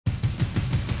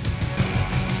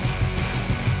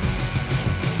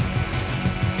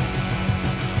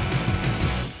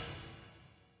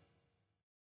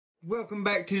Welcome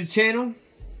back to the channel.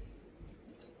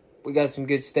 We got some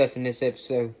good stuff in this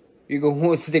episode. You're going to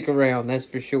want to stick around, that's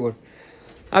for sure.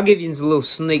 I'll give you a little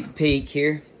sneak peek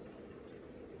here.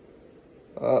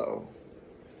 Uh-oh.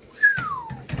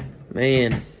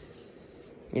 Man.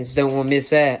 You just don't want to miss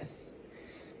that.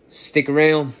 Stick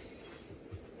around.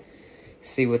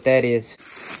 See what that is.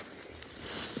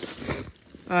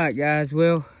 Alright guys,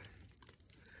 well,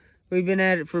 we've been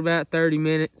at it for about 30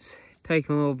 minutes.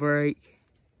 Taking a little break.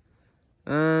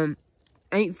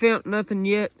 Ain't felt nothing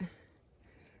yet.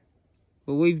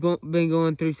 But we've been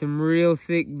going through some real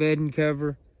thick bedding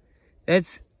cover.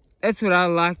 That's what I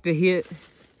like to hit.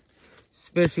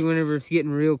 Especially whenever it's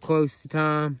getting real close to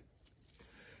time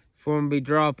for them to be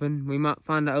dropping. We might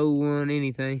find an old one,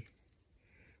 anything.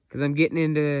 Because I'm getting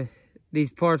into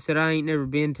these parts that I ain't never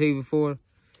been to before.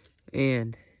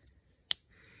 And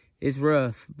it's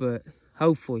rough, but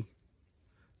hopefully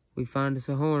we find us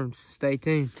a horn, so stay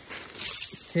tuned.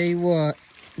 Tell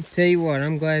you what,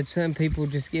 I'm glad some people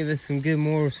just give us some good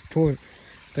moral support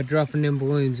by dropping them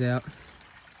balloons out.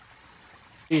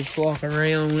 Just walking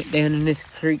around, went down in this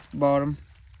creek bottom,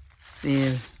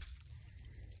 and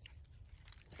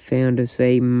found us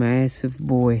a massive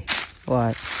buoy.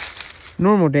 Like,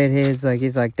 normal deadheads, like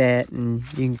it's like that, and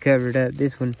you can cover it up.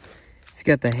 This one, it's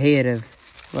got the head of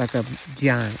like a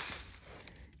giant.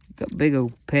 Got big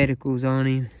old pedicles on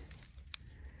him.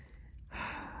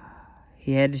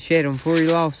 He had to shed them before he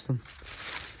lost them.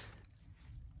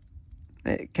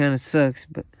 That kind of sucks,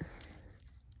 but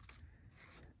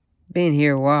been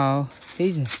here a while.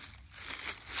 He's a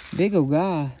big old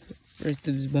guy. Rest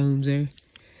of his bones there.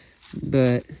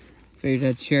 But figured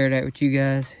I'd share that with you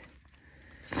guys.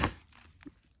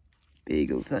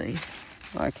 Big old thing.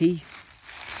 Like he's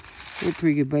a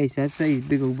pretty good base. I'd say he's a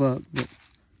big old buck, but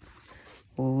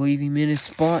we'll leave him in his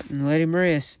spot and let him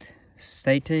rest.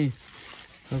 Stay tuned.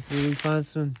 Hopefully we find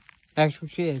some actual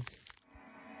sheds.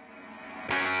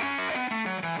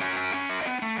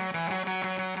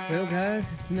 Well guys,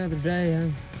 it's another day.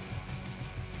 I'm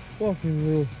walking a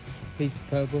little piece of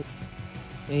public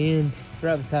and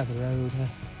right beside the road. I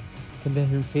come down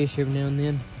here and fish every now and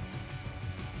then.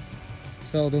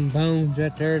 Saw them bones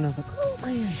right there and I was like, oh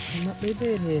man, there might be a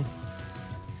deadhead.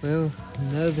 Well,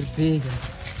 another big one.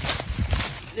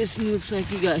 This one looks like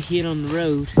he got hit on the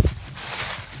road.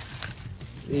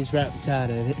 He's right beside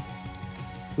of it.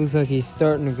 Looks like he's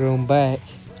starting to grow back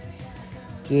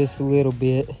just a little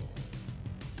bit.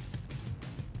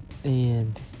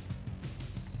 And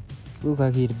looks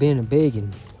like he'd have been a big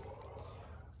one.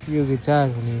 Real good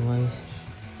size one anyways.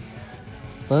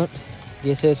 But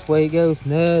guess that's the way it goes.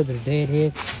 Another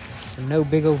deadhead. And no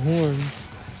big old horns.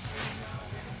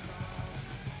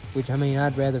 Which I mean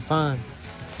I'd rather find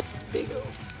big old,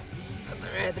 I'd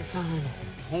rather find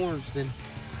horns than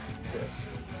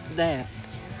that.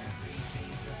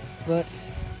 But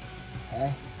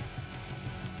let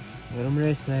them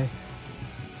rest there.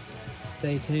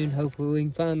 Stay tuned. Hopefully we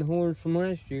can find the horns from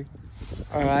last year.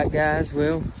 Alright guys,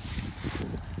 well,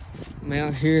 I'm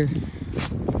out here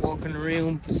walking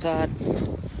around beside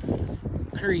the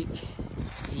creek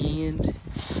and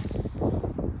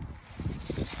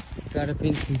got up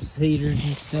in some cedars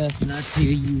and stuff, and I tell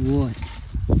you what,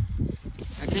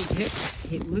 I can't tell,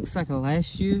 it looks like a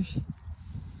last year's.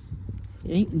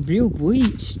 It ain't real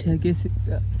bleached. I guess it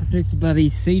got protected by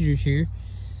these cedars here.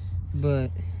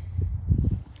 But,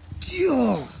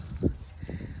 yo,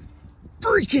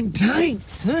 freaking tank,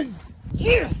 son.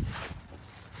 Yes!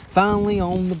 Finally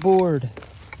on the board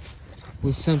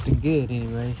with something good,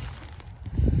 anyways.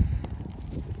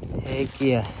 Heck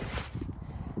yeah.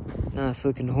 Nice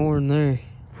looking horn there.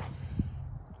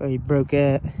 Oh, he broke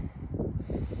that.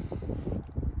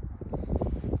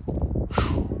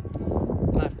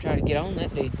 Might have to try to get on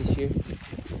that dude this year.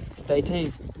 Stay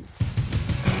tuned.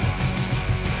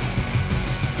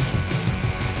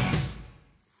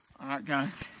 Alright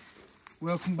guys,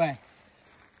 welcome back.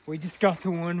 We just got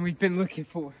the one we've been looking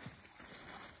for.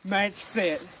 Match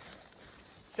set.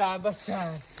 Side by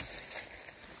side.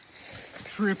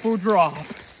 Triple drop.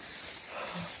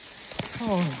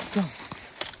 Oh God.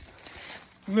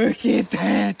 Look at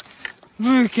that.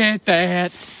 Look at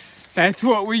that. That's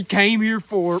what we came here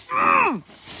for.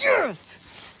 Yes!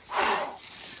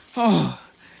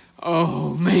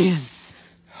 Oh man.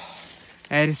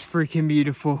 That is freaking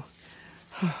beautiful.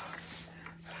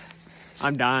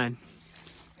 I'm dying.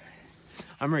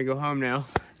 I'm ready to go home now.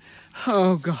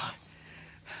 Oh God.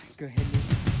 Go ahead, Nick.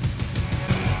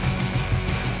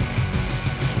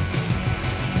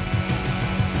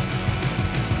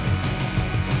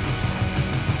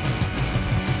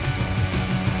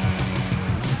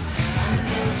 I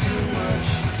know too much.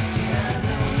 Yeah, I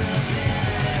know nothing.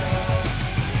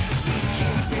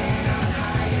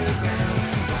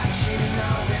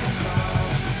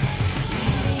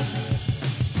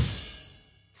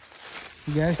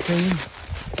 You guys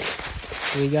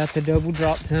see? We got the double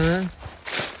drop time.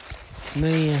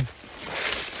 Man,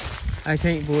 I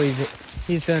can't believe it.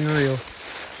 It's unreal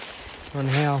on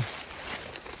how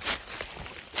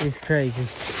it's crazy.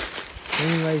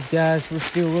 Anyways, guys, we're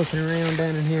still looking around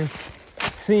down in here,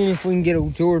 seeing if we can get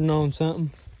old Jordan on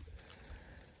something.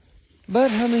 But,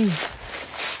 I mean,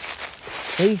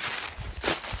 he's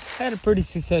had a pretty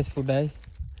successful day.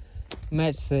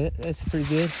 Match set, that's pretty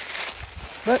good.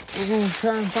 But we're going to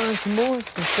try and find some more,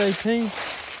 so stay tuned.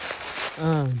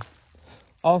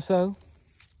 Also,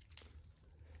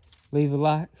 leave a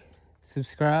like,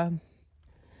 subscribe,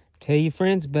 tell your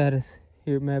friends about us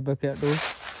here at Mad Buck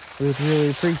Outdoors. We'd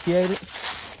really appreciate it.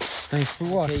 Thanks for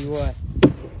watching. Tell you what,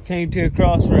 came to a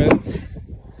crossroads,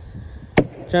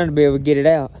 trying to be able to get it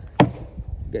out.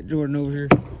 Got Jordan over here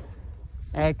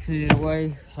accident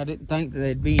away. I didn't think that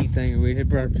there'd be anything. We had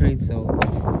brought a chainsaw.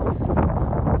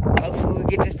 Hopefully we'll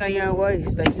get this thing out of the way.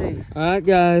 Stay tuned. Alright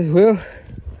guys, well,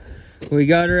 we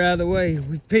got her out of the way.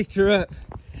 We picked her up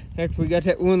after we got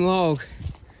that one log.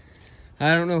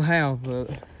 I don't know how, but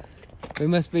we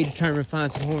must be determined to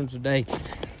find some horns today.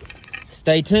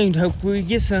 Stay tuned. Hopefully we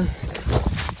get some.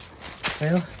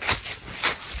 Well,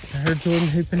 I heard Jordan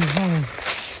hooping his horn.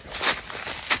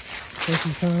 I think he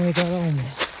finally got on me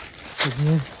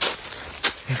again.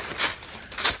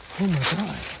 Oh my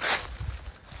God.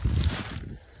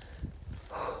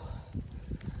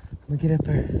 I'm gonna get up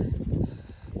there.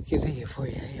 Get a video for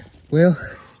you. Yeah. Well,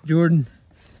 Jordan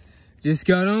just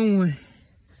got on one.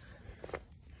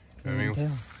 I mean,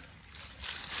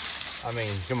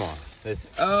 come on.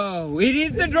 Oh, it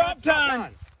is the drop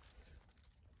time.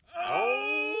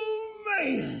 Oh,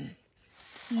 man.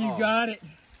 You got it.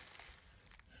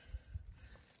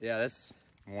 Yeah, that's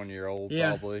 1 year old,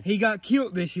 yeah, probably. He got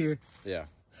killed this year. Yeah,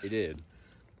 he did.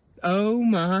 Oh,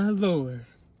 my Lord.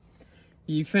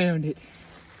 You found it.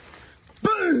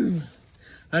 Boom!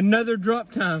 Another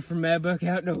drop time from Mad Buck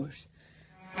Outdoors.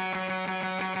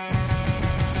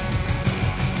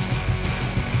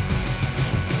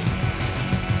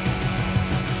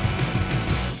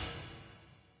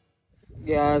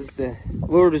 Guys, the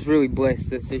Lord has really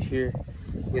blessed us this year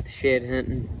with the shed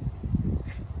hunting.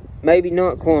 Maybe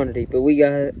not quantity, but we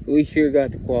sure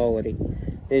got the quality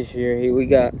this year. We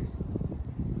got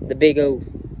the big old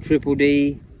triple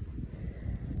D,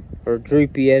 or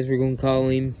droopy as we're gonna call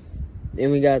him.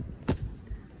 Then we got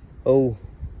Hook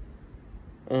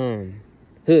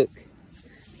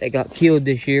that got killed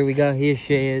this year. We got his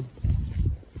shed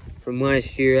from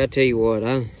last year. I tell you what,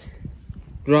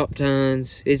 drop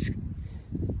tines, it's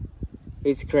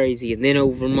crazy. And then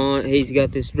over Vermont, he's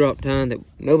got this drop tine that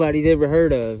nobody's ever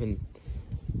heard of, and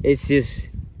it's just,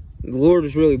 the Lord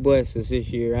has really blessed us this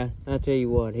year. I tell you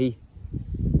what,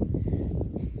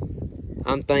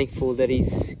 I'm thankful that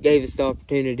he's gave us the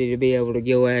opportunity to be able to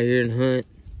go out here and hunt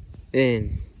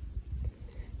and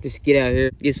just get out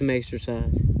here, get some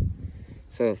exercise.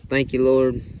 So thank you,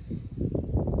 Lord,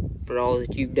 for all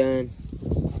that you've done,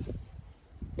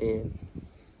 and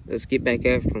let's get back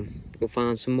after them. Go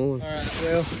find some more. All right,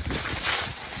 well,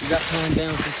 we got time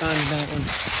down for finding that one.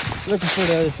 Looking for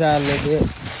the other side a little bit.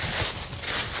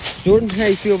 Jordan, how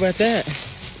you feel about that?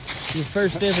 Your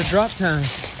first ever drop time.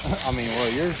 I mean,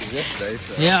 well, yours is yesterday,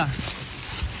 so. Yeah.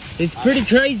 It's pretty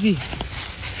crazy.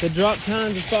 The drop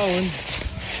times are falling.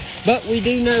 But we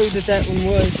do know that that one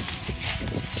was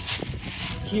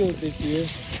killed this year.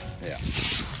 Yeah.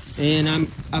 And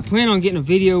I plan on getting a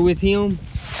video with him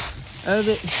of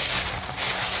it.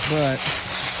 But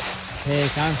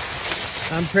heck,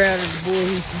 I'm proud of the boy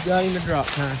who got him a drop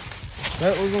time.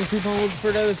 But we're gonna keep on looking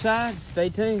for the other side. Stay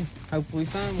tuned. Hopefully we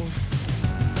find one.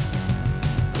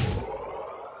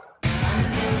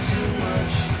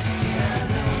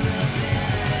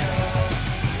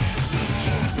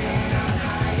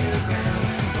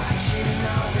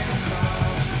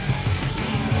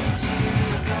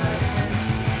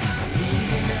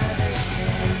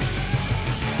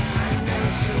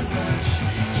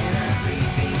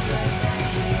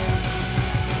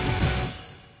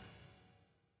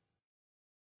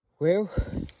 Well,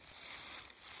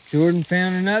 Jordan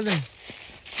found another.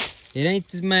 It ain't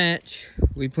the match.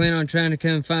 We plan on trying to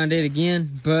come find it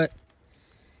again, but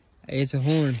it's a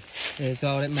horn. That's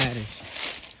all that matters.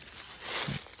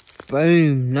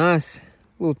 Boom, nice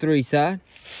little 3-side.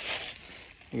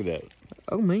 Look at that.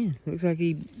 Oh man, looks like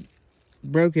he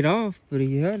broke it off, but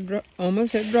he had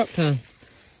almost had drop time.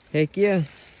 Heck yeah.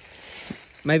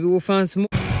 Maybe we'll find some more.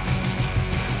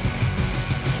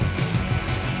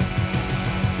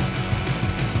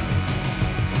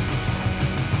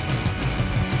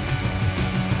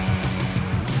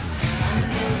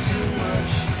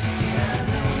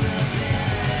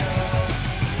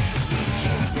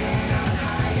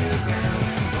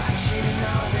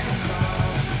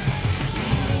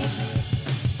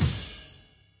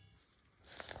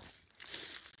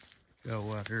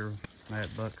 Go out here, Mad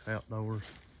Buck Outdoors,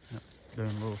 doing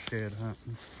a little shed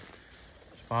hunting.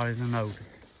 Spotted an odie.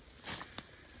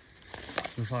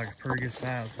 Looks like a pretty good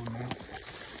size one now.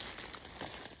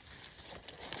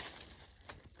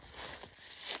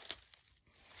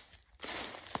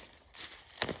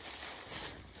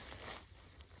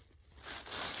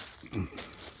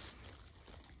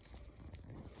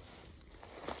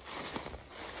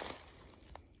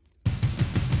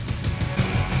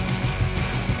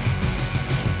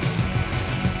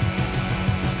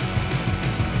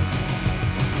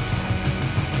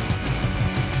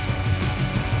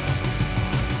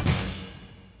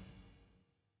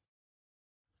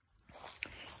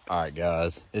 All right,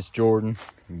 guys, it's Jordan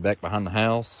back behind the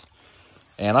house,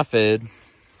 and I fed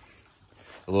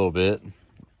a little bit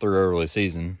through early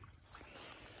season,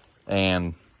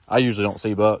 and I usually don't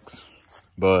see bucks,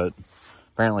 but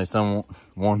apparently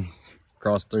one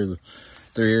crossed through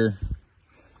here,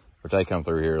 which they come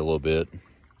through here a little bit.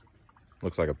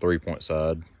 Looks like a 3-point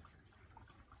side.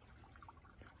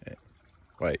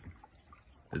 Wait,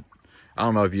 I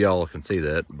don't know if y'all can see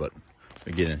that, but let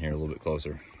me get in here a little bit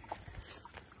closer.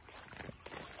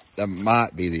 That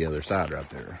might be the other side right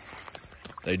there.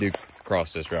 They do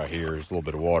cross this right here. There's a little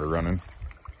bit of water running.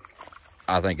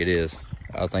 I think it is.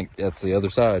 I think that's the other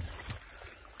side.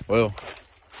 Well,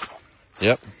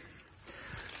 yep.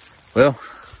 Well,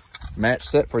 match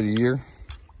set for the year.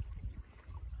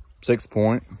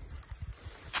 6-point.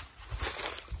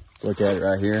 Look at it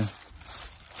right here.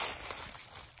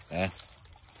 Yeah.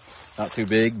 Not too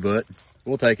big, but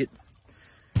we'll take it.